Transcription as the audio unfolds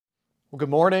Well, good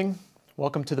morning.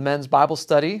 Welcome to the Men's Bible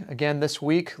Study. Again, this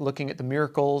week, looking at the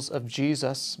miracles of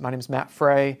Jesus. My name is Matt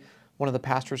Fray, one of the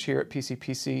pastors here at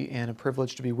PCPC, and a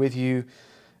privilege to be with you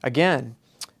again.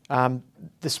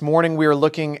 This morning, we are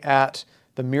looking at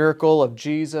the miracle of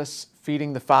Jesus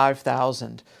feeding the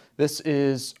 5,000. This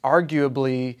is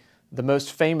arguably the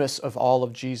most famous of all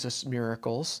of Jesus'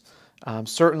 miracles.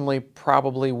 Certainly,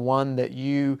 probably one that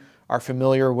you are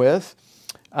familiar with.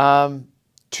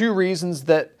 Two reasons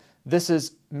that this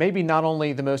is maybe not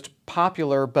only the most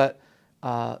popular, but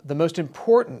the most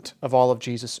important of all of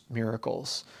Jesus'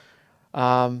 miracles.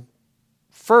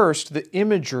 First, the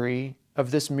imagery of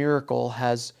this miracle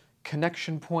has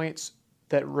connection points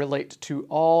that relate to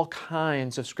all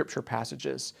kinds of scripture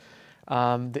passages.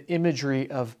 The imagery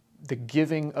of the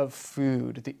giving of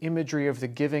food, the imagery of the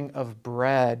giving of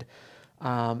bread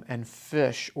and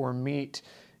fish or meat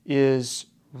is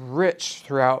rich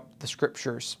throughout the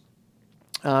scriptures.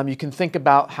 You can think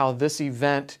about how this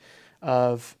event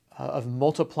of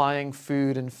multiplying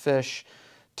food and fish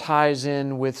ties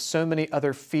in with so many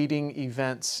other feeding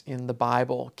events in the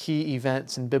Bible, key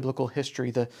events in biblical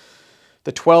history, the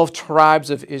 12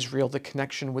 tribes of Israel, the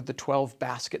connection with the 12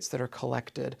 baskets that are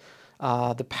collected,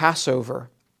 the Passover,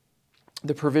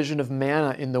 the provision of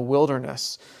manna in the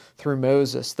wilderness through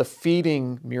Moses, the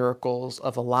feeding miracles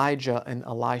of Elijah and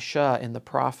Elisha in the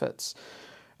prophets,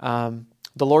 the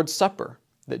Lord's Supper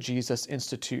that Jesus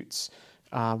institutes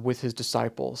with his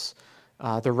disciples,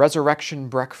 the resurrection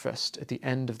breakfast at the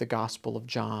end of the Gospel of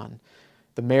John,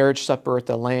 the marriage supper at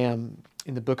the Lamb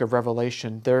in the book of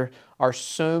Revelation. There are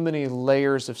so many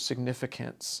layers of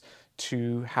significance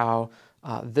to how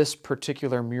this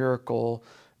particular miracle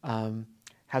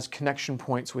has connection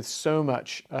points with so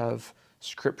much of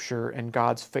Scripture and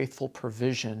God's faithful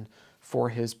provision for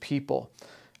his people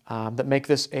that make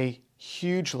this a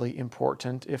hugely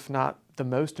important, if not the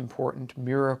most important,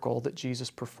 miracle that Jesus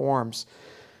performs.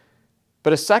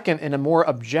 But a second and a more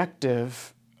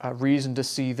objective reason to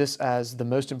see this as the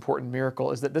most important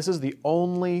miracle is that this is the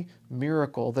only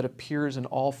miracle that appears in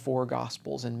all four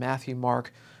Gospels, in Matthew,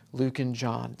 Mark, Luke, and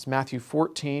John. It's Matthew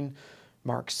 14,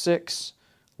 Mark 6,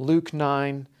 Luke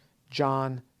 9,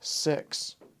 John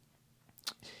 6.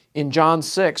 In John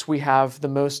 6, we have the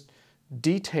most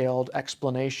detailed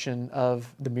explanation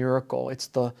of the miracle. It's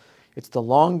the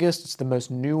longest, it's the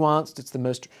most nuanced, it's the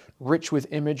most rich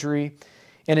with imagery.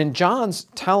 And in John's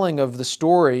telling of the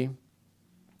story,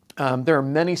 there are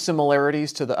many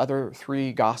similarities to the other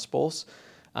three Gospels,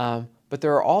 but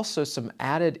there are also some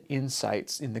added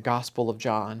insights in the Gospel of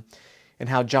John and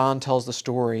how John tells the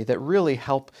story that really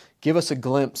help give us a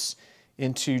glimpse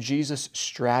into Jesus'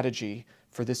 strategy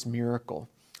for this miracle.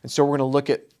 And so we're going to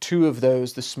look at two of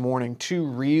those this morning, two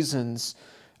reasons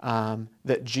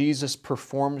that Jesus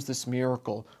performs this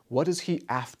miracle. What is he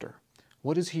after?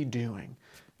 What is he doing?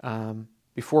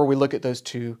 Before we look at those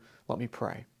two, let me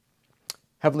pray.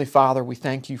 Heavenly Father, we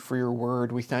thank you for your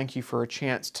word. We thank you for a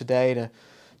chance today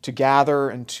to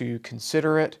gather and to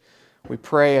consider it. We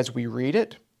pray as we read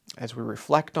it, as we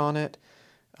reflect on it,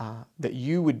 that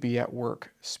you would be at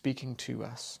work speaking to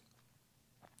us.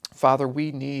 Father,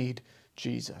 we need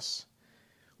Jesus.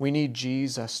 We need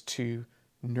Jesus to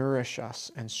nourish us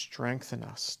and strengthen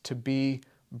us, to be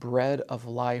bread of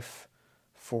life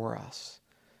for us.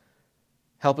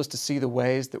 Help us to see the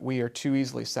ways that we are too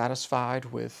easily satisfied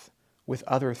with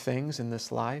other things in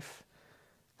this life.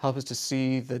 Help us to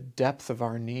see the depth of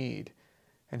our need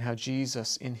and how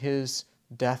Jesus, in his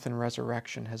death and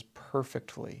resurrection, has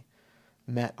perfectly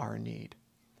met our need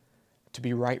to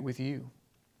be right with you.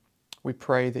 We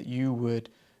pray that you would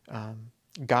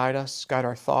guide us, guide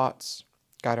our thoughts,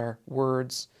 guide our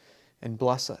words, and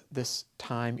bless this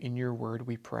time in your word,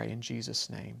 we pray in Jesus'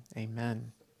 name.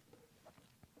 Amen.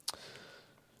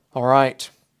 All right.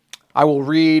 I will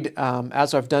read,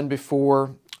 as I've done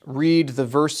before, read the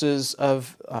verses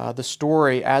of the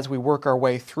story as we work our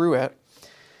way through it.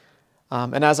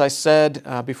 And as I said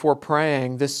before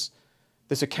praying, this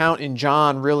account in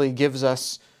John really gives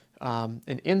us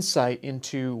an insight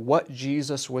into what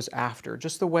Jesus was after.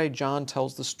 Just the way John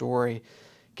tells the story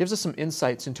gives us some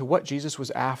insights into what Jesus was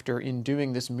after in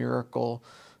doing this miracle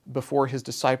before his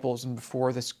disciples and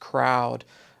before this crowd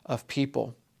of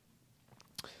people.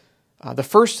 The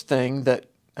first thing that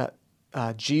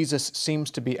Jesus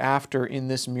seems to be after in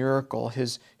this miracle,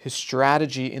 his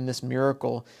strategy in this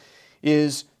miracle,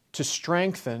 is to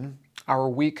strengthen our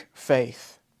weak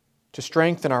faith. To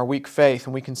strengthen our weak faith.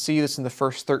 And we can see this in the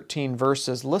first 13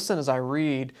 verses. Listen as I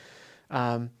read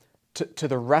to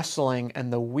the wrestling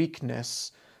and the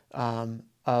weakness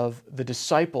of the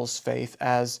disciples' faith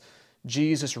as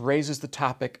Jesus raises the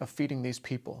topic of feeding these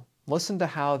people. Listen to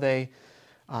how they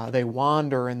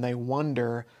wander and they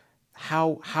wonder,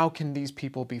 how can these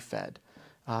people be fed?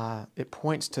 It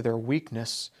points to their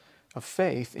weakness of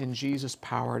faith in Jesus'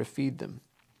 power to feed them.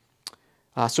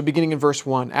 So beginning in verse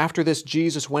 1, after this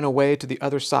Jesus went away to the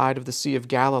other side of the Sea of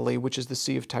Galilee, which is the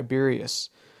Sea of Tiberias.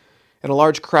 And a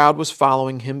large crowd was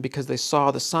following him because they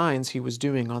saw the signs he was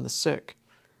doing on the sick.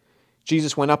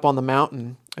 Jesus went up on the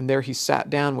mountain, and there he sat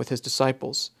down with his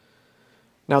disciples.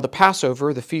 Now the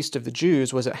Passover, the feast of the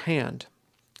Jews, was at hand.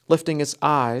 Lifting his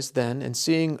eyes then, and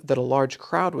seeing that a large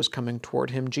crowd was coming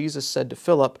toward him, Jesus said to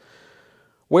Philip,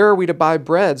 "Where are we to buy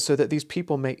bread so that these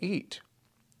people may eat?"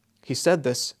 He said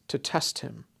this to test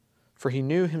him, for he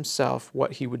knew himself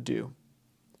what he would do.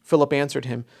 Philip answered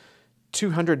him,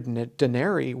 200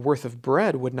 denarii worth of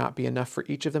bread would not be enough for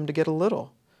each of them to get a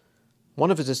little.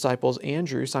 One of his disciples,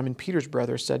 Andrew, Simon Peter's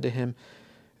brother, said to him,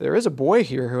 "There is a boy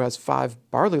here who has 5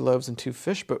 barley loaves and 2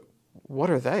 fish, but what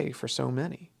are they for so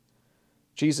many?"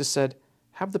 Jesus said,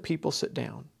 "Have the people sit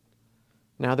down."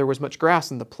 Now there was much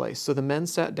grass in the place, so the men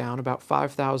sat down, about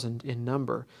 5,000 in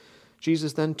number.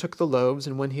 Jesus then took the loaves,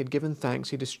 and when he had given thanks,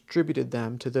 he distributed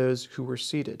them to those who were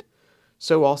seated.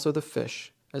 So also the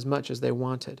fish, as much as they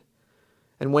wanted.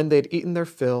 And when they had eaten their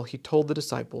fill, he told the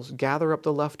disciples, "Gather up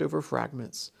the leftover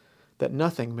fragments, that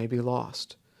nothing may be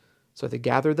lost." So they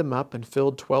gathered them up and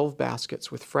filled 12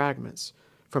 baskets with fragments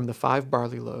from the 5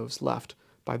 barley loaves left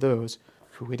by those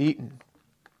who had eaten.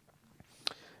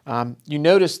 You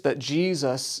notice that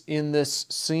Jesus, in this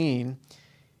scene,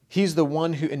 he's the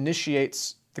one who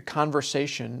initiates the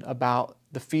conversation about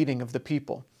the feeding of the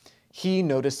people. He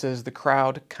notices the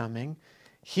crowd coming.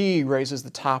 He raises the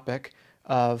topic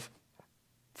of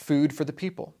food for the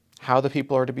people, how the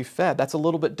people are to be fed. That's a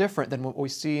little bit different than what we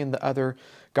see in the other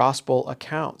gospel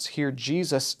accounts. Here,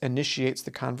 Jesus initiates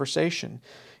the conversation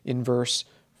in verse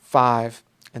 5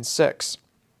 and 6.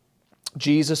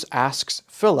 Jesus asks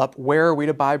Philip, "Where are we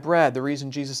to buy bread?" The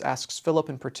reason Jesus asks Philip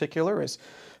in particular is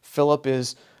Philip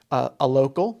is a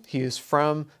local. He is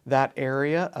from that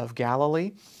area of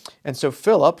Galilee. And so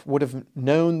Philip would have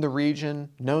known the region,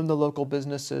 known the local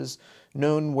businesses,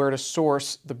 known where to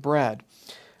source the bread.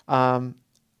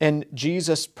 And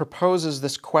Jesus proposes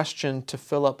this question to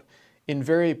Philip in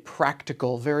very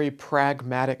practical, very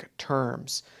pragmatic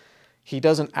terms. He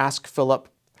doesn't ask Philip,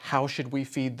 "How should we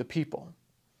feed the people?"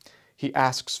 He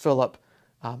asks Philip,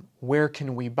 "Where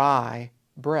can we buy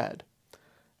bread?"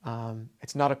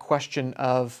 It's not a question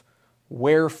of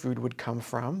where food would come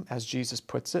from, as Jesus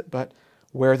puts it, but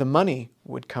where the money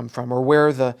would come from, or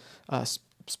where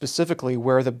specifically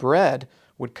where the bread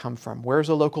would come from. Where's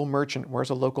a local merchant? Where's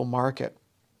a local market?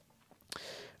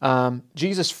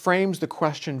 Jesus frames the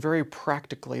question very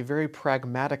practically, very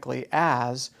pragmatically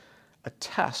as a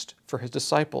test for his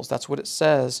disciples. That's what it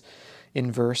says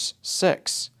in verse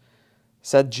 6.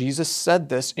 Jesus said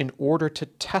this in order to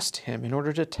test him, in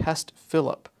order to test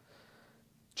Philip.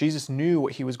 Jesus knew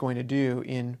what he was going to do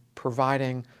in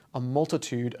providing a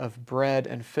multitude of bread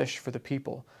and fish for the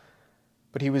people.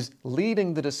 But he was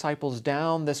leading the disciples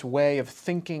down this way of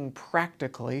thinking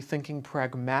practically, thinking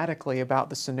pragmatically about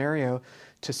the scenario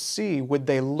to see, would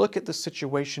they look at the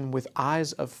situation with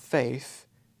eyes of faith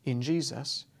in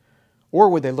Jesus, or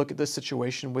would they look at the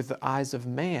situation with the eyes of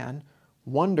man,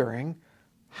 wondering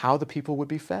how the people would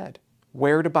be fed,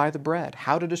 where to buy the bread,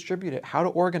 how to distribute it, how to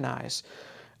organize.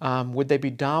 Would they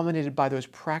be dominated by those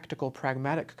practical,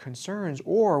 pragmatic concerns,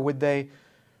 or would they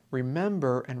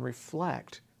remember and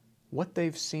reflect what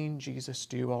they've seen Jesus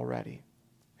do already,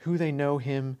 who they know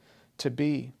him to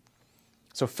be?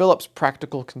 So Philip's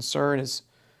practical concern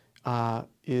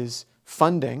is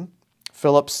funding.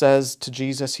 Philip says to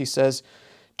Jesus, he says,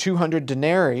 200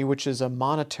 denarii, which is a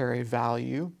monetary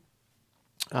value.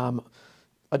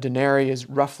 A denarii is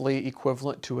roughly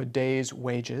equivalent to a day's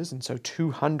wages, and so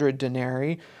 200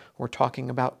 denarii, we're talking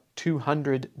about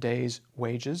 200 days'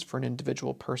 wages for an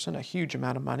individual person, a huge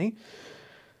amount of money.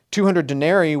 200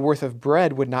 denarii worth of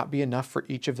bread would not be enough for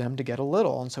each of them to get a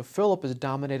little, and so Philip is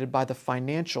dominated by the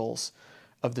financials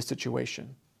of the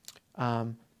situation.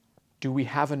 Do we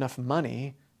have enough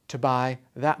money to buy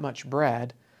that much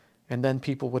bread? And then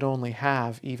people would only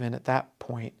have, even at that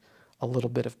point, a little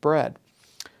bit of bread.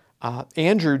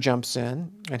 Andrew jumps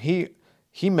in, and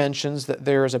he mentions that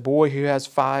there is a boy who has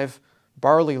 5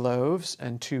 barley loaves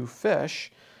and 2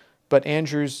 fish, but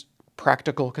Andrew's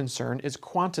practical concern is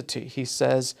quantity. He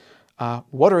says,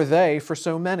 what are they for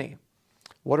so many?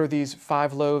 What are these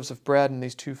 5 loaves of bread and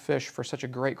these 2 fish for such a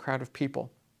great crowd of people?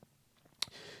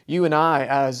 You and I,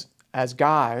 as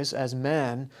guys, as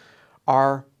men,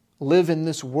 live in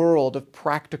this world of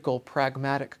practical,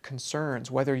 pragmatic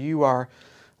concerns, whether you are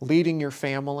leading your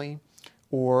family,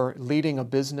 or leading a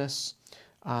business,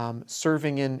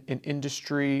 serving in an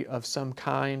industry of some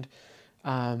kind,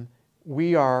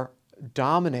 we are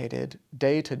dominated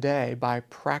day to day by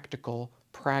practical,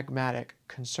 pragmatic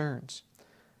concerns.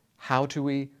 How do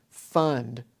we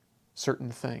fund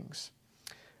certain things?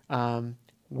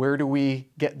 Where do we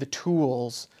get the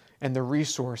tools and the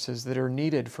resources that are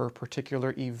needed for a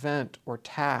particular event or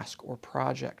task or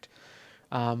project?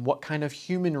 What kind of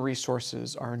human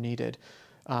resources are needed?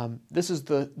 This is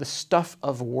the stuff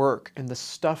of work and the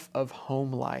stuff of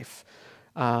home life.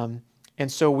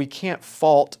 And so we can't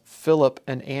fault Philip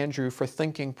and Andrew for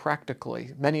thinking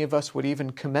practically. Many of us would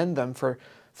even commend them for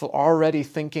already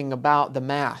thinking about the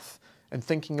math and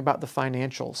thinking about the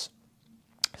financials,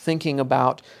 thinking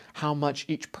about how much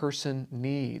each person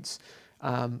needs.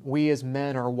 We as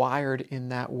men are wired in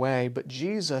that way, but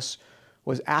Jesus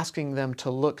was asking them to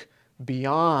look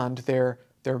beyond their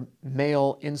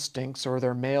male instincts or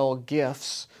their male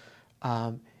gifts,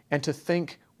 and to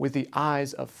think with the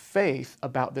eyes of faith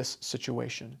about this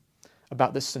situation,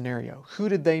 about this scenario. Who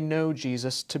did they know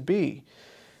Jesus to be?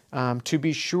 To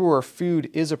be sure,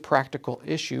 food is a practical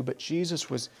issue, but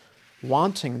Jesus was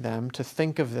wanting them to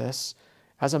think of this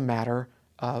as a matter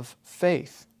of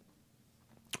faith.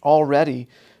 Already,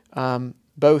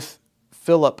 both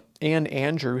Philip and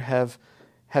Andrew have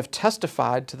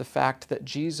testified to the fact that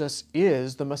Jesus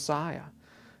is the Messiah.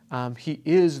 He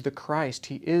is the Christ.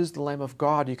 He is the Lamb of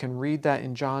God. You can read that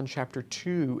in John chapter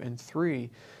 2 and 3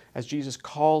 as Jesus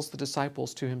calls the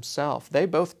disciples to himself. They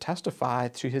both testify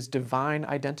to his divine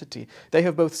identity. They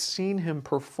have both seen him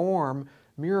perform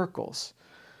miracles.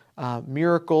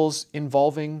 Miracles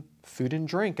involving food and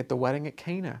drink at the wedding at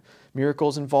Cana.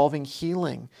 Miracles involving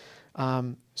healing.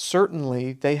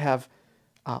 Certainly, they have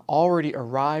already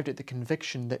arrived at the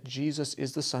conviction that Jesus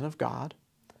is the Son of God,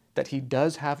 that he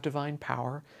does have divine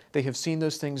power. They have seen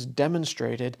those things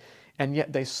demonstrated, and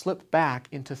yet they slip back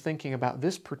into thinking about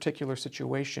this particular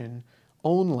situation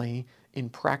only in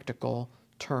practical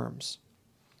terms.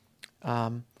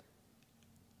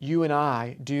 You and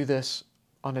I do this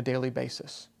on a daily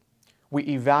basis. We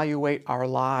evaluate our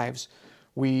lives.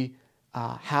 We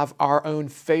have our own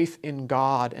faith in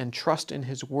God and trust in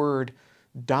his word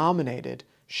dominated,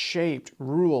 shaped,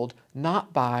 ruled,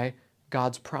 not by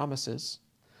God's promises,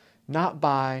 not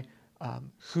by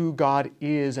who God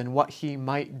is and what he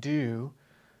might do,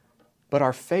 but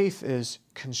our faith is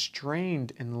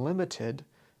constrained and limited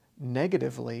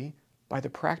negatively by the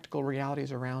practical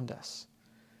realities around us.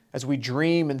 As we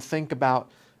dream and think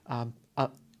about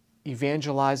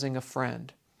evangelizing a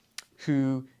friend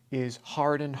who is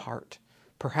hard in heart,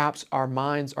 perhaps our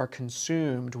minds are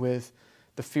consumed with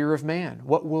the fear of man.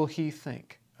 What will he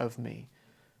think of me?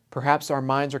 Perhaps our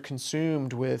minds are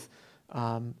consumed with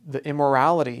the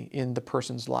immorality in the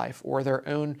person's life or their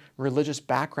own religious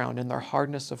background and their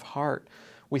hardness of heart.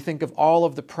 We think of all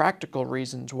of the practical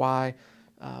reasons why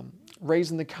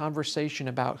raising the conversation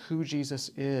about who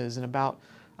Jesus is and about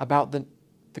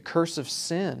the curse of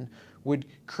sin would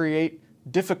create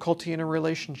difficulty in a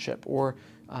relationship or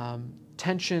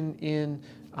tension in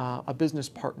a business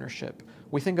partnership.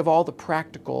 We think of all the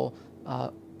practical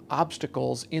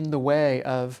obstacles in the way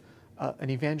of an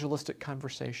evangelistic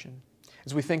conversation.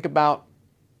 As we think about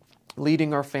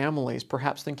leading our families,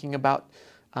 perhaps thinking about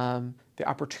the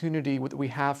opportunity that we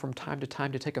have from time to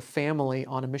time to take a family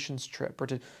on a missions trip or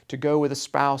to go with a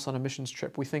spouse on a missions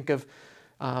trip. We think of,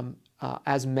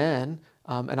 as men,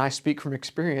 and I speak from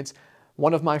experience,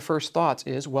 one of my first thoughts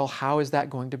is, well, how is that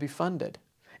going to be funded?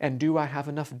 And do I have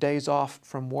enough days off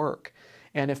from work?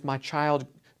 And if my child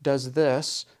does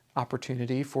this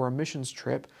opportunity for a missions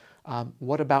trip,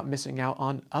 what about missing out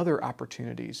on other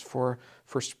opportunities for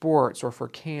sports or for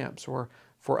camps or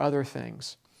for other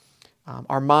things?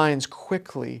 Our minds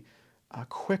quickly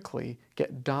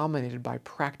get dominated by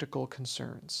practical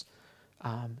concerns.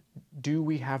 Do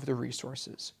we have the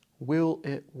resources? Will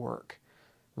it work?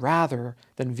 Rather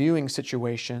than viewing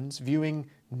situations, viewing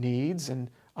needs and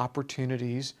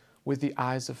opportunities with the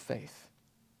eyes of faith.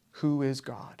 Who is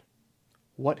God?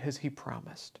 What has he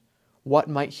promised? What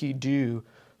might he do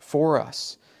for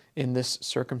us in this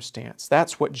circumstance?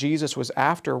 That's what Jesus was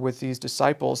after with these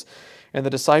disciples. And the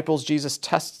disciples, Jesus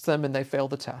tests them and they fail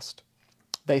the test.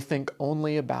 They think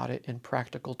only about it in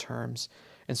practical terms.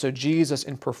 And so Jesus,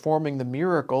 in performing the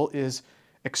miracle, is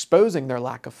exposing their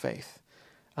lack of faith.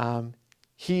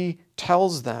 He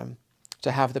tells them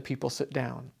to have the people sit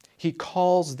down. He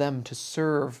calls them to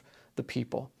serve the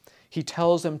people. He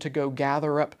tells them to go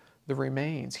gather up the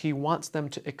remains. He wants them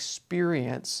to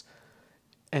experience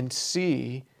and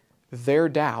see their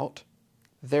doubt,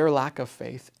 their lack of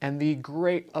faith, and the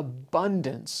great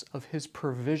abundance of his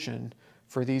provision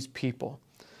for these people.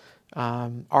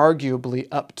 Arguably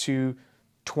up to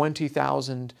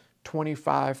 20,000,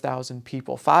 25,000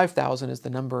 people. 5,000 is the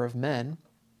number of men.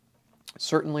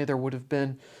 Certainly there would have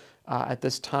been at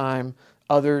this time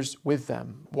others with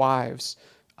them, wives,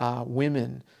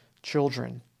 women,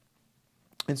 children.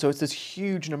 And so it's this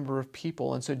huge number of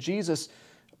people. And so Jesus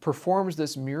performs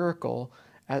this miracle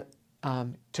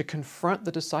to confront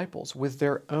the disciples with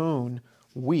their own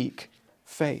weak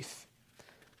faith,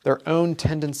 their own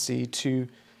tendency to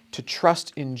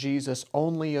trust in Jesus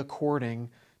only according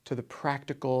to the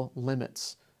practical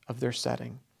limits of their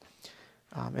setting.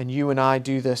 And you and I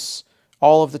do this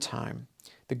all of the time.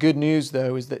 The good news,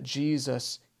 though, is that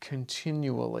Jesus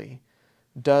continually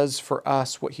does for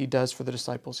us what he does for the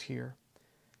disciples here.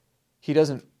 He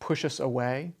doesn't push us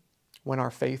away when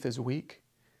our faith is weak.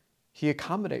 He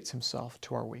accommodates himself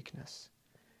to our weakness.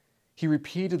 He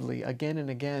repeatedly, again and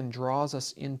again, draws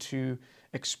us into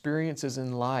experiences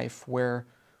in life where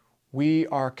we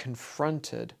are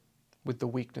confronted with the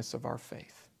weakness of our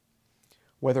faith.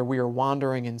 Whether we are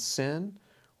wandering in sin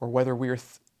or whether we are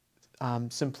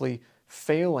simply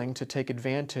failing to take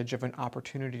advantage of an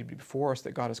opportunity before us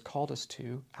that God has called us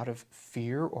to out of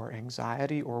fear or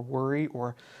anxiety or worry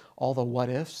or all the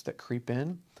what-ifs that creep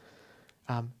in,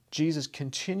 Jesus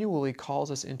continually calls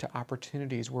us into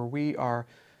opportunities where we are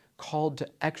called to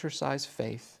exercise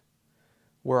faith,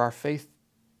 where our faith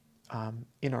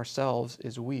in ourselves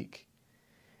is weak,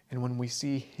 and when we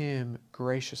see him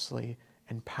graciously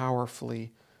and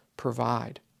powerfully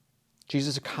provide.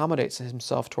 Jesus accommodates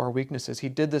himself to our weaknesses. He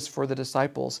did this for the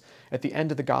disciples at the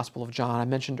end of the Gospel of John. I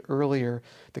mentioned earlier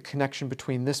the connection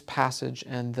between this passage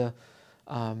and the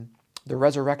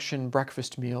resurrection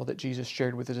breakfast meal that Jesus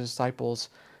shared with his disciples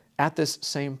at this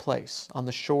same place on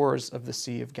the shores of the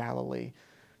Sea of Galilee,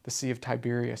 the Sea of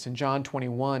Tiberias. In John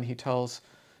 21,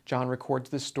 John records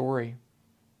this story.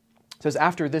 It says,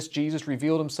 "After this, Jesus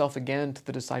revealed himself again to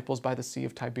the disciples by the Sea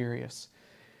of Tiberias.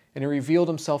 And he revealed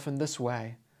himself in this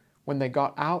way. When they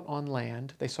got out on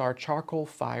land, they saw a charcoal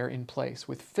fire in place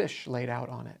with fish laid out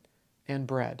on it and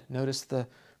bread." Notice the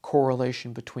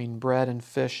correlation between bread and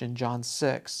fish in John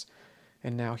 6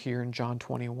 and now here in John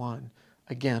 21,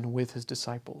 again with his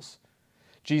disciples.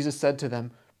 Jesus said to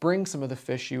them, "Bring some of the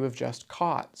fish you have just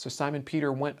caught." So Simon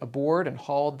Peter went aboard and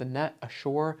hauled the net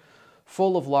ashore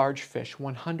full of large fish,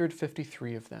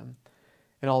 153 of them.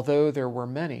 And although there were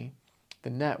many, the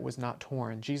net was not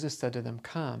torn. Jesus said to them,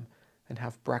 "Come and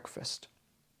have breakfast."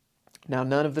 Now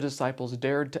none of the disciples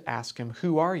dared to ask him,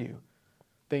 "Who are you?"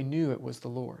 They knew it was the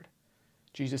Lord.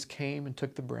 Jesus came and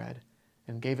took the bread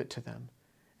and gave it to them,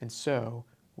 and so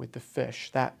with the fish.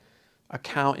 That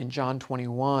account in John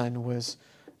 21 was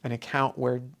an account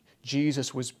where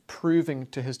Jesus was proving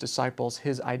to his disciples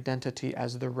his identity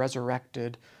as the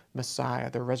resurrected Messiah,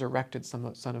 the resurrected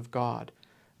Son of God,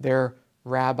 their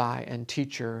rabbi and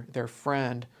teacher, their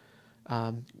friend,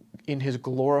 in his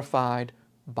glorified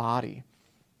body,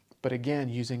 but again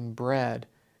using bread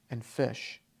and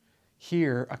fish.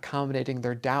 Here, accommodating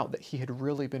their doubt that he had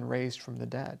really been raised from the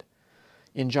dead.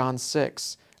 In John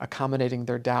 6, accommodating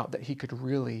their doubt that he could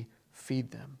really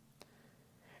feed them.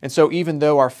 And so even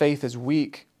though our faith is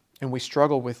weak and we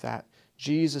struggle with that,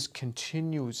 Jesus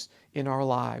continues in our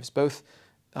lives, both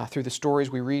through the stories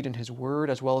we read in his word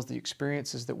as well as the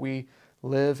experiences that we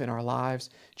live in our lives.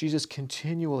 Jesus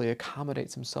continually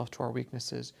accommodates himself to our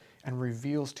weaknesses and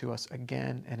reveals to us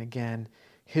again and again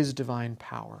his divine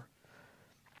power.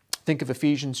 Think of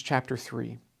Ephesians chapter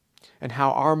 3 and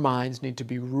how our minds need to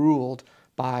be ruled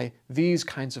by these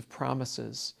kinds of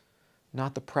promises,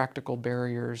 not the practical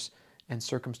barriers and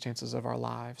circumstances of our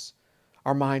lives.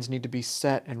 Our minds need to be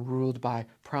set and ruled by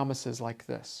promises like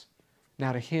this.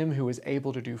 Now to him who is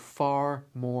able to do far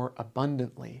more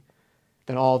abundantly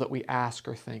than all that we ask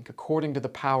or think, according to the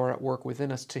power at work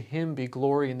within us, to him be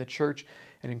glory in the church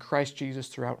and in Christ Jesus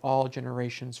throughout all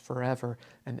generations, forever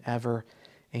and ever.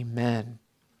 Amen.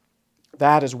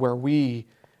 That is where we,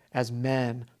 as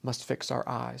men, must fix our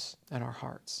eyes and our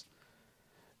hearts.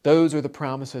 Those are the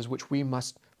promises which we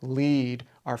must lead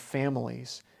our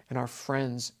families and our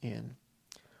friends in.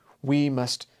 We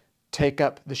must take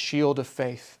up the shield of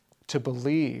faith to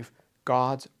believe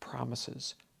God's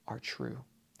promises are true.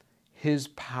 His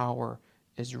power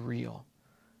is real.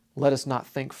 Let us not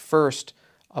think first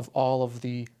of all of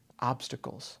the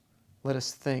obstacles. Let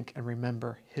us think and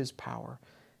remember his power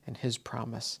and his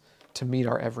promise to meet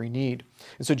our every need.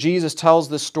 And so Jesus tells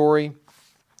this story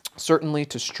certainly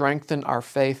to strengthen our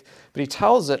faith, but he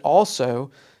tells it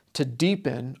also to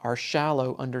deepen our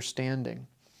shallow understanding.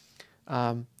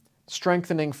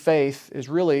 Strengthening faith is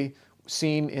really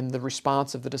seen in the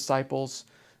response of the disciples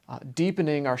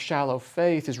deepening our shallow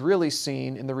faith is really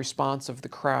seen in the response of the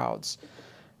crowds.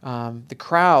 The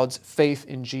crowd's faith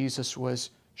in Jesus was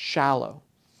shallow.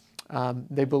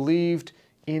 They believed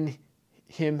in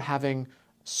him having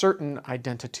certain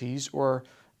identities or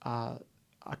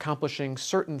accomplishing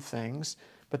certain things,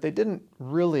 but they didn't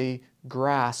really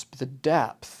grasp the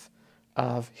depth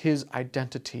of his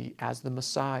identity as the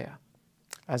Messiah,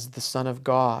 as the Son of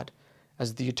God,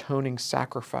 as the atoning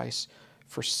sacrifice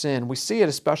for sin. We see it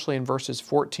especially in verses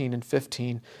 14 and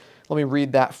 15. Let me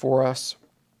read that for us.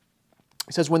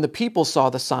 It says, "When the people saw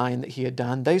the sign that he had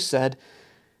done, they said,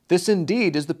 'This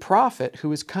indeed is the prophet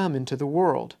who is come into the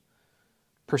world.'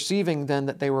 Perceiving then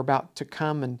that they were about to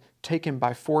come and take him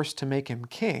by force to make him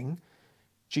king,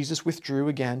 Jesus withdrew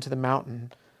again to the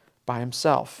mountain by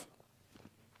himself."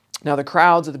 Now the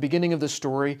crowds at the beginning of the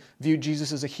story viewed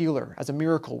Jesus as a healer, as a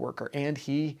miracle worker, and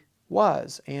he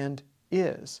was and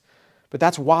is. But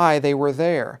that's why they were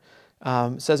there.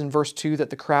 It says in verse 2 that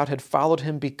the crowd had followed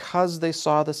him because they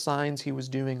saw the signs he was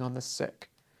doing on the sick.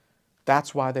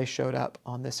 That's why they showed up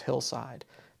on this hillside.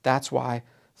 That's why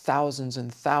thousands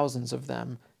and thousands of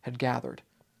them had gathered,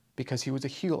 because he was a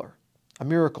healer, a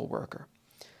miracle worker.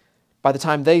 By the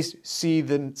time they see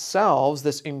themselves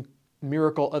this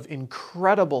miracle of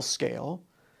incredible scale,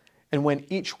 and when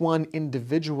each one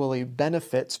individually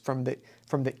benefits from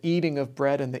the eating of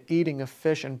bread and the eating of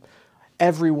fish, and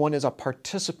everyone is a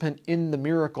participant in the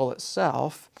miracle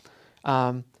itself,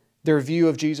 their view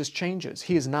of Jesus changes.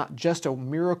 He is not just a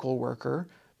miracle worker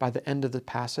by the end of the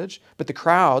passage, but the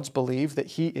crowds believe that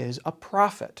he is a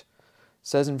prophet. It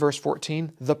says in verse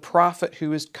 14, "the prophet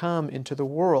who is come into the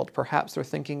world." Perhaps they're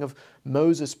thinking of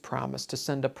Moses' promise to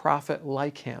send a prophet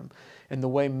like him, and the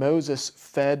way Moses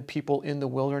fed people in the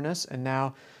wilderness, and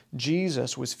now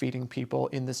Jesus was feeding people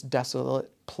in this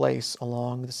desolate place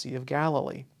along the Sea of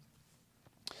Galilee.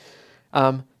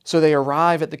 So they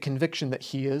arrive at the conviction that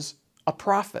he is a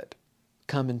prophet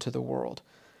come into the world.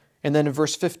 And then in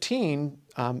verse 15,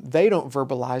 they don't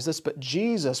verbalize this, but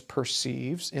Jesus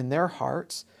perceives in their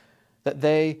hearts that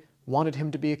they wanted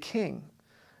him to be a king,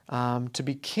 to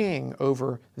be king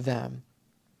over them.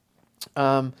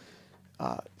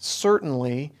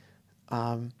 Certainly,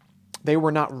 they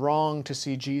were not wrong to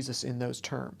see Jesus in those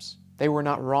terms. They were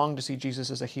not wrong to see Jesus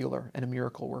as a healer and a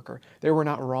miracle worker. They were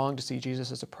not wrong to see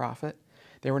Jesus as a prophet.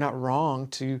 They were not wrong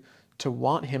to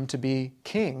want him to be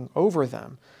king over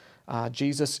them.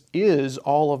 Jesus is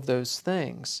all of those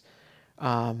things,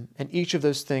 and each of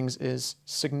those things is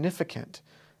significant.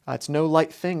 It's no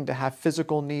light thing to have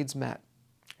physical needs met.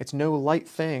 It's no light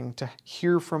thing to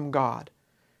hear from God.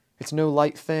 It's no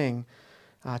light thing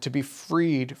to be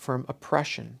freed from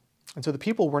oppression. And so the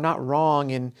people were not wrong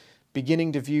in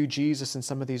beginning to view Jesus in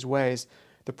some of these ways.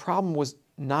 The problem was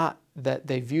not that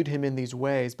they viewed him in these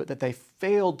ways, but that they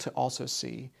failed to also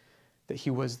see that he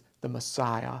was the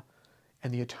Messiah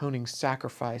and the atoning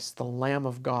sacrifice, the Lamb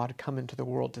of God come into the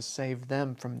world to save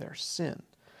them from their sin.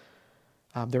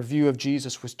 Their view of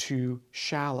Jesus was too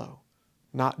shallow,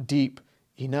 not deep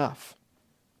enough.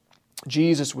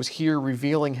 Jesus was here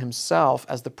revealing himself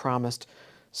as the promised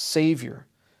Savior,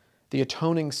 the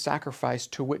atoning sacrifice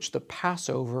to which the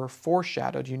Passover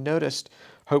foreshadowed. You noticed,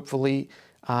 hopefully,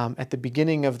 at the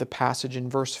beginning of the passage in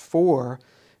verse 4,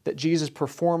 that Jesus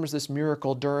performs this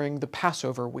miracle during the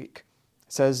Passover week.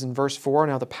 It says in verse 4,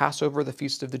 "Now the Passover, the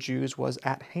feast of the Jews, was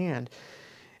at hand."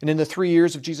 And in the 3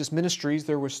 years of Jesus' ministries,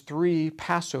 there was 3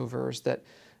 Passovers that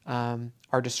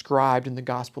are described in the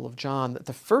Gospel of John. That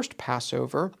the first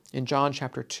Passover, in John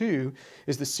chapter 2,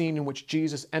 is the scene in which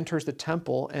Jesus enters the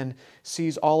temple and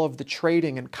sees all of the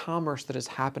trading and commerce that is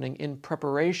happening in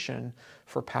preparation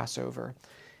for Passover.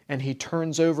 And he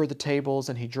turns over the tables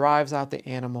and he drives out the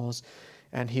animals,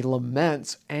 and he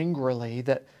laments angrily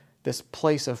that this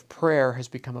place of prayer has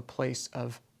become a place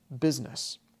of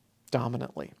business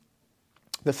dominantly.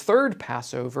 The third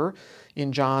Passover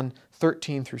in John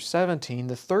 13 through 17,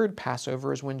 the third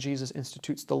Passover is when Jesus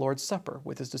institutes the Lord's Supper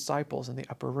with his disciples in the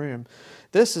upper room.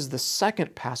 This is the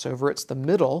second Passover. It's the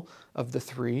middle of the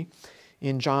 3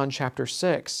 in John chapter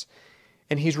 6.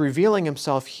 And he's revealing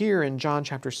himself here in John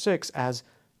chapter 6 as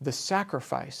the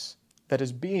sacrifice that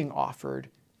is being offered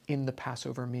in the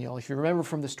Passover meal. If you remember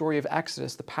from the story of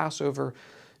Exodus,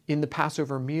 in the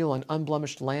Passover meal, an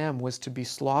unblemished lamb was to be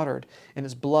slaughtered, and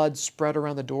its blood spread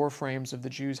around the doorframes of the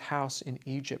Jews' house in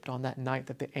Egypt on that night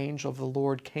that the angel of the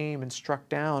Lord came and struck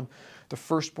down the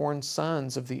firstborn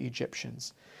sons of the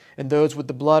Egyptians. And those with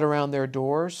the blood around their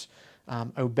doors,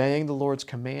 obeying the Lord's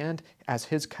command as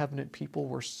his covenant people,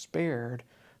 were spared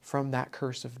from that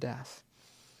curse of death.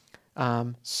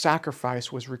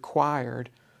 Sacrifice was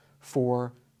required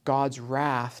for God's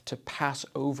wrath to pass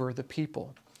over the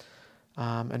people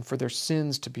and for their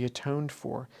sins to be atoned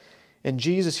for. And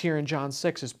Jesus here in John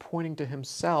 6 is pointing to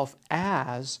himself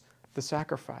as the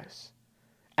sacrifice,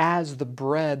 as the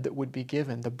bread that would be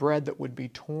given, the bread that would be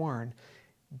torn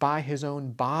by his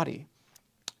own body.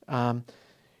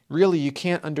 Really, you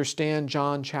can't understand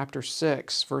John chapter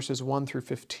 6, verses 1 through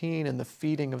 15, and the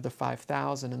feeding of the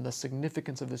 5,000 and the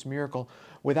significance of this miracle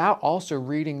without also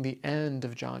reading the end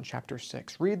of John chapter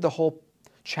 6. Read the whole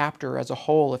chapter as a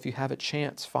whole if you have a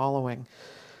chance following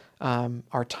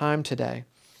our time today.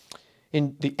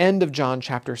 In the end of John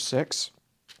chapter 6,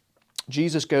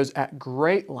 Jesus goes at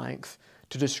great length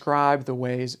to describe the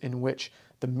ways in which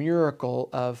the miracle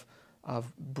of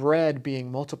bread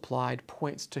being multiplied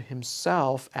points to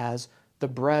himself as the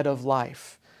bread of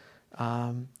life,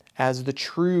 as the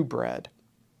true bread.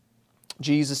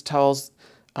 Jesus tells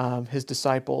his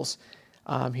disciples,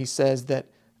 he says that,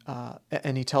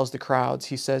 and he tells the crowds,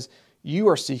 he says, "You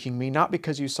are seeking me not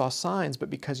because you saw signs, but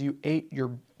because you ate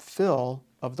your fill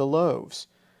of the loaves.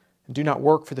 And do not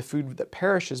work for the food that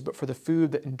perishes, but for the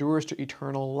food that endures to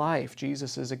eternal life."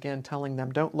 Jesus is again telling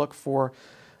them, don't look for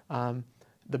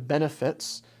the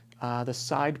benefits, the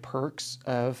side perks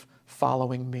of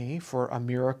following me for a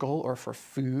miracle or for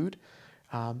food.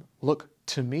 Look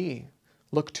to me.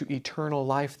 Look to eternal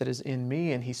life that is in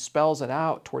me. And he spells it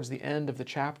out towards the end of the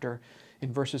chapter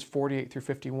in verses 48 through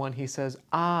 51. He says,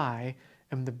 "I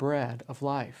am the bread of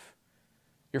life.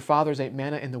 Your fathers ate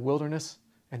manna in the wilderness,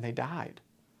 and they died.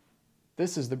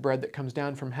 This is the bread that comes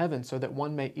down from heaven so that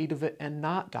one may eat of it and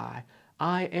not die.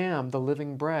 I am the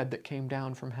living bread that came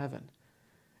down from heaven.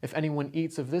 If anyone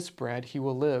eats of this bread, he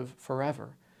will live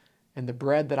forever. And the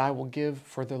bread that I will give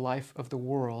for the life of the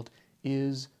world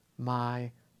is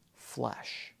my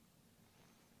flesh."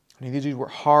 I mean, these were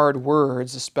hard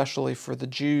words, especially for the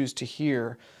Jews to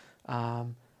hear,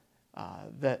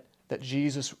 that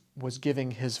Jesus was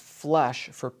giving his flesh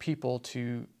for people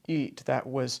to eat. That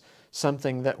was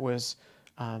something that was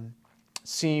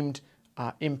seemed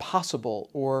impossible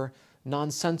or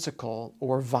nonsensical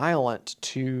or violent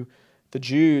to the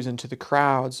Jews and to the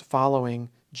crowds following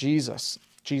Jesus.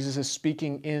 Jesus is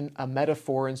speaking in a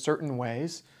metaphor in certain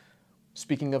ways,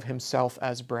 speaking of himself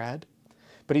as bread,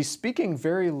 but he's speaking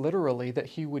very literally that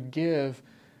he would give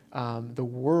the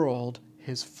world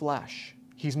his flesh.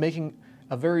 He's making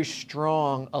a very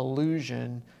strong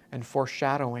allusion and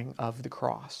foreshadowing of the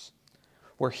cross,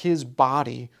 where his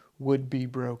body would be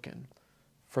broken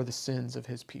for the sins of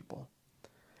his people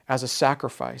as a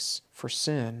sacrifice for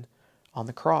sin on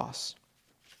the cross.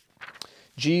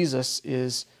 Jesus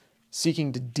is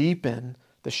seeking to deepen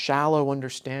the shallow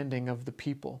understanding of the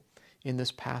people in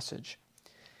this passage.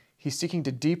 He's seeking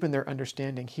to deepen their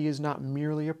understanding. He is not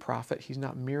merely a prophet. He's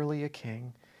not merely a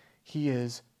king. He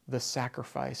is the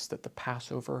sacrifice that the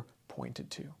Passover pointed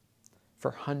to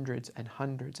for hundreds and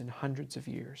hundreds and hundreds of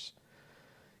years.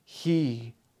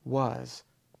 He was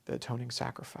the atoning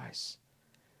sacrifice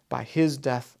by his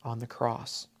death on the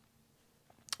cross.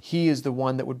 He is the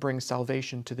one that would bring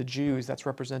salvation to the Jews. That's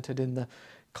represented in the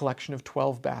collection of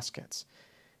 12 baskets.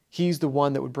 He's the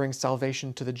one that would bring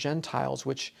salvation to the Gentiles,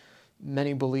 which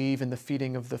many believe in the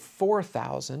feeding of the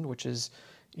 4,000, which is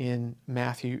in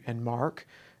Matthew and Mark,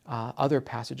 other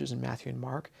passages in Matthew and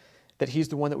Mark, that he's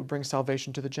the one that would bring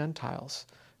salvation to the Gentiles.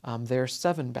 Their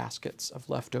 7 baskets of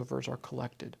leftovers are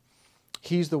collected.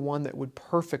 He's the one that would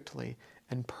perfectly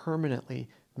and permanently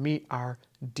meet our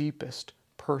deepest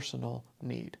personal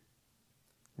need.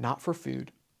 Not for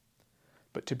food,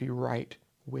 but to be right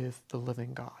with the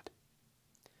living God.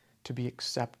 To be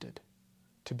accepted,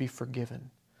 to be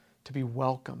forgiven, to be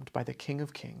welcomed by the King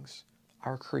of Kings,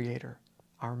 our Creator,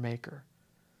 our Maker.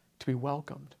 To be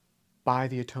welcomed by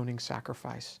the atoning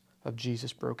sacrifice of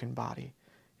Jesus' broken body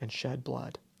and shed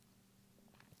blood.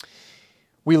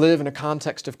 We live in a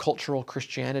context of cultural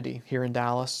Christianity here in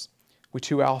Dallas. We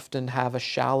too often have a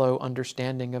shallow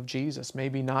understanding of Jesus,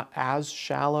 maybe not as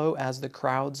shallow as the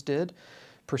crowds did,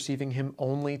 perceiving him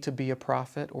only to be a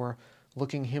prophet or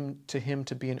looking to him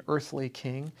to be an earthly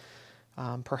king.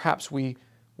 Perhaps we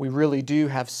really do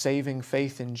have saving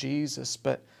faith in Jesus,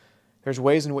 but there's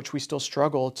ways in which we still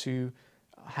struggle to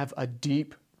have a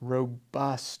deep,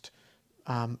 robust,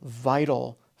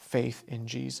 vital faith in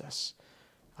Jesus.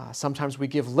 Sometimes we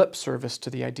give lip service to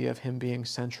the idea of him being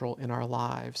central in our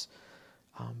lives,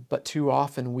 but too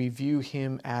often we view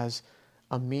him as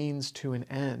a means to an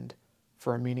end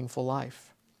for a meaningful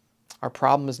life. Our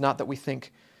problem is not that we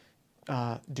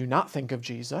do not think of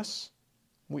Jesus.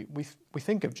 We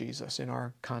think of Jesus in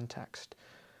our context,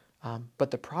 but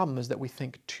the problem is that we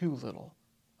think too little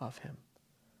of him,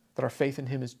 that our faith in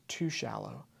him is too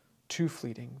shallow, too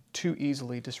fleeting, too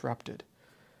easily disrupted.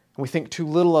 And we think too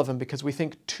little of Him because we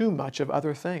think too much of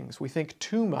other things. We think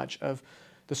too much of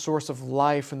the source of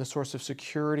life and the source of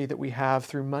security that we have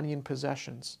through money and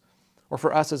possessions, or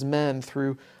for us as men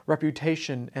through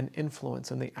reputation and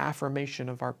influence and the affirmation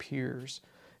of our peers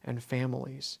and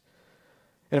families.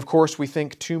 And of course, we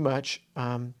think too much,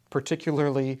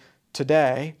 particularly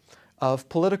today, of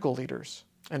political leaders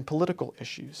and political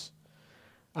issues.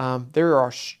 There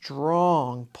are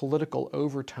strong political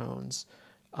overtones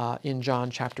in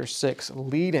John chapter 6,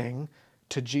 leading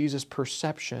to Jesus'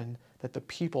 perception that the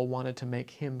people wanted to make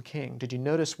Him king. Did you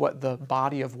notice what the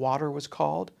body of water was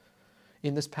called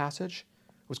in this passage?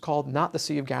 It was called not the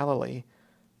Sea of Galilee,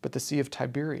 but the Sea of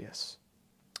Tiberias.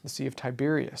 The Sea of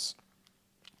Tiberias.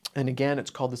 And again, it's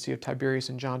called the Sea of Tiberias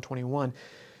in John 21.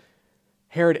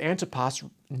 Herod Antipas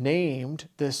named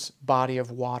this body of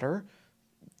water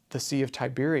the Sea of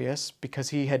Tiberias because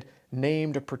he had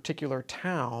named a particular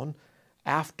town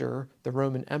after the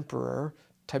Roman emperor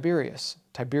Tiberius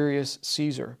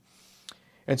Caesar.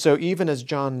 And so even as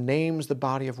John names the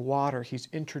body of water, he's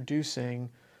introducing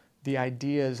the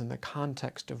ideas and the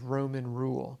context of Roman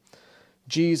rule.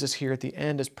 Jesus here at the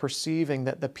end is perceiving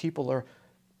that the people are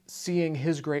seeing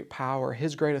His great power,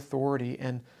 His great authority,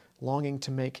 and longing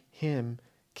to make Him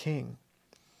king.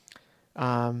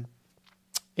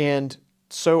 And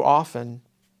so often,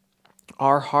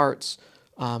 our hearts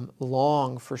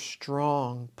long for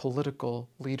strong political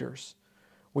leaders.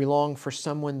 We long for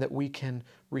someone that we can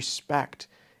respect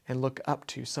and look up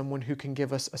to, someone who can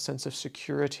give us a sense of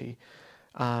security,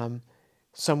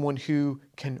 someone who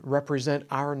can represent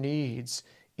our needs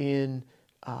in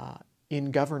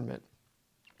government.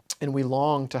 And we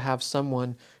long to have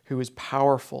someone who is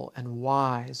powerful and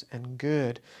wise and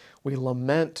good. We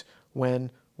lament when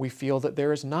we feel that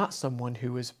there is not someone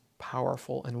who is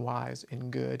powerful and wise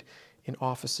and good in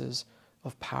offices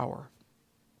of power.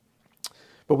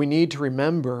 But we need to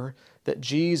remember that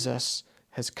Jesus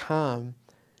has come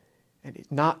and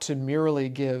not to merely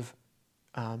give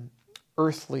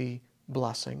earthly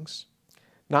blessings,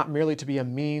 not merely to be a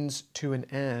means to an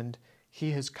end.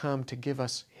 He has come to give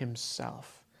us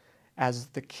Himself as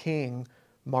the King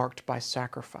marked by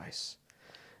sacrifice.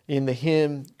 In the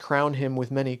hymn, Crown Him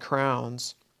with Many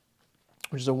Crowns,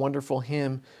 which is a wonderful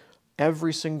hymn,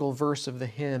 every single verse of the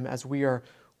hymn, as we are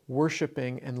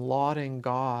worshiping and lauding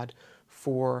God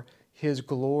for His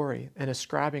glory and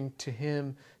ascribing to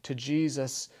Him, to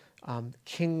Jesus,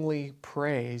 kingly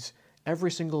praise,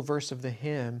 every single verse of the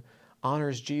hymn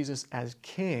honors Jesus as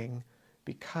King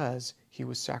because He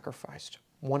was sacrificed.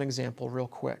 One example real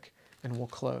quick, and we'll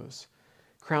close.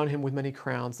 Crown Him with many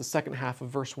crowns. The second half of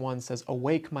verse 1 says,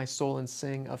 "Awake, my soul, and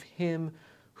sing of Him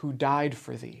who died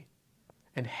for thee,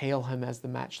 and hail Him as the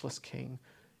matchless King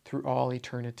through all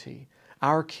eternity."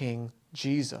 Our King,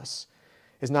 Jesus,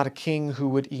 is not a king who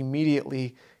would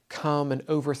immediately come and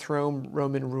overthrow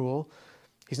Roman rule.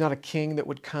 He's not a king that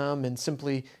would come and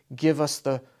simply give us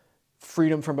the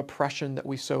freedom from oppression that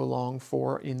we so long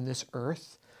for in this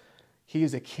earth. He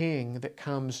is a king that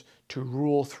comes to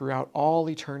rule throughout all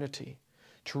eternity,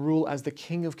 to rule as the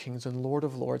King of Kings and Lord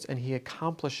of Lords, and He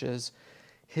accomplishes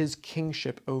His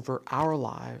kingship over our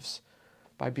lives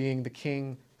by being the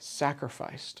King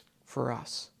sacrificed for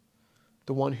us,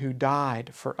 the one who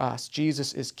died for us.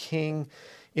 Jesus is King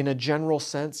in a general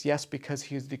sense, yes, because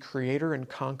He is the Creator and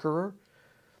Conqueror,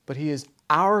 but He is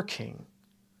our King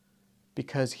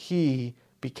because He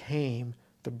became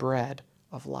the bread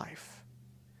of life,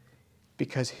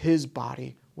 because His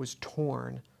body was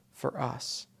torn for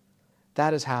us.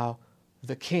 That is how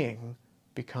the King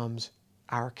becomes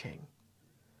our King.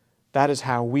 That is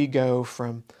how we go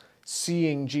from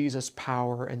seeing Jesus'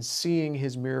 power and seeing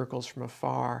His miracles from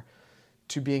afar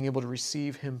to being able to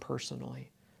receive Him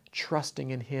personally,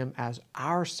 trusting in Him as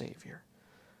our Savior.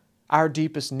 Our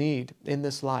deepest need in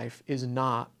this life is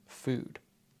not food.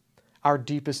 Our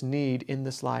deepest need in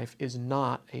this life is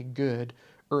not a good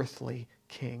earthly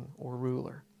king or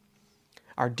ruler.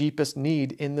 Our deepest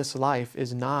need in this life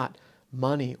is not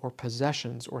money or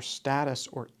possessions or status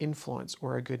or influence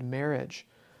or a good marriage.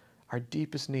 Our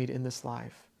deepest need in this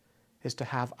life is to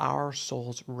have our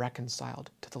souls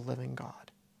reconciled to the living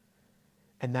God.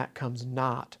 And that comes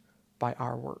not by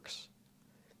our works.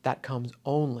 That comes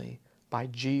only by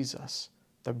Jesus,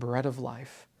 the bread of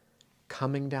life,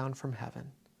 coming down from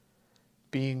heaven,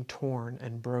 being torn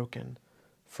and broken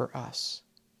for us,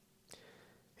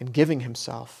 and giving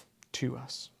Himself to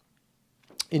us.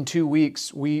 In 2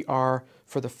 weeks, we are,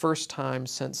 for the first time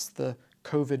since the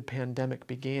COVID pandemic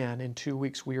began, in 2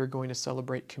 weeks we are going to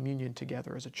celebrate communion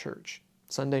together as a church,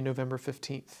 Sunday, November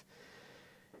 15th.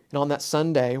 And on that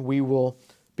Sunday, we will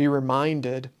be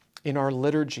reminded in our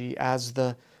liturgy as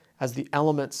the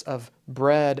elements of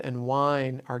bread and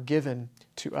wine are given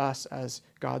to us as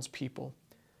God's people.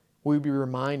 We be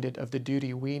reminded of the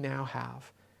duty we now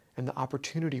have and the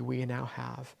opportunity we now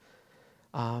have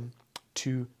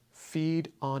to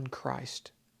feed on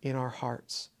Christ in our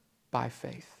hearts by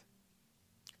faith.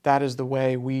 That is the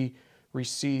way we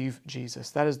receive Jesus.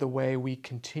 That is the way we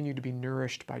continue to be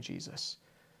nourished by Jesus,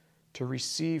 to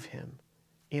receive Him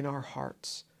in our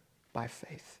hearts by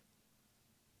faith,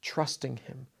 trusting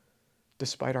Him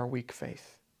despite our weak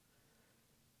faith,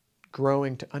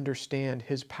 growing to understand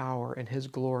His power and His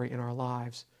glory in our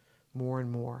lives more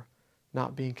and more,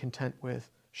 not being content with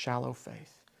shallow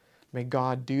faith. May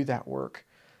God do that work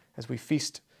as we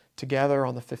feast together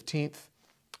on the 15th,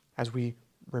 as we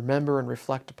remember and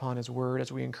reflect upon His Word,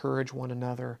 as we encourage one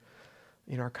another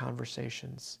in our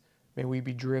conversations. May we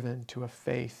be driven to a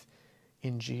faith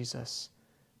in Jesus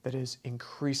that is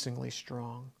increasingly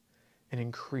strong and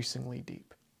increasingly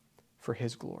deep for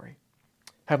His glory.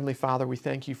 Heavenly Father, we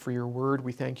thank You for Your Word.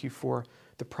 We thank You for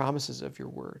the promises of Your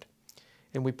Word.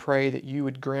 And we pray that You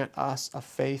would grant us a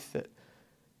faith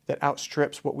that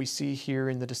outstrips what we see here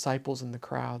in the disciples and the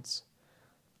crowds.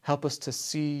 Help us to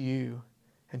see You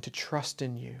and to trust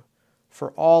in You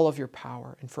for all of Your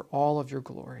power and for all of Your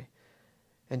glory,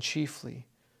 and chiefly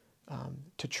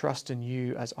to trust in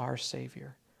You as our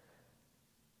Savior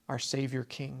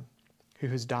King, who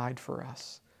has died for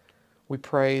us. We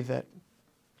pray that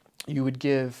You would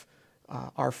give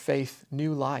our faith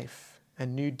new life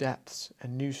and new depths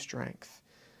and new strength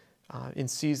in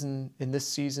this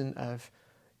season of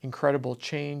incredible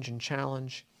change and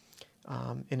challenge,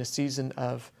 in a season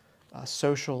of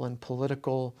social and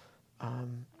political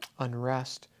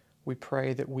unrest. We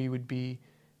pray that we would be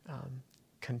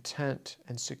content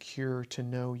and secure to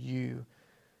know You,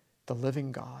 the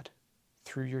living God,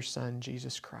 through Your Son,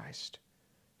 Jesus Christ,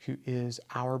 who is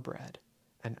our bread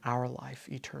and our life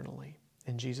eternally.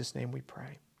 In Jesus' name we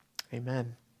pray.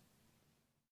 Amen.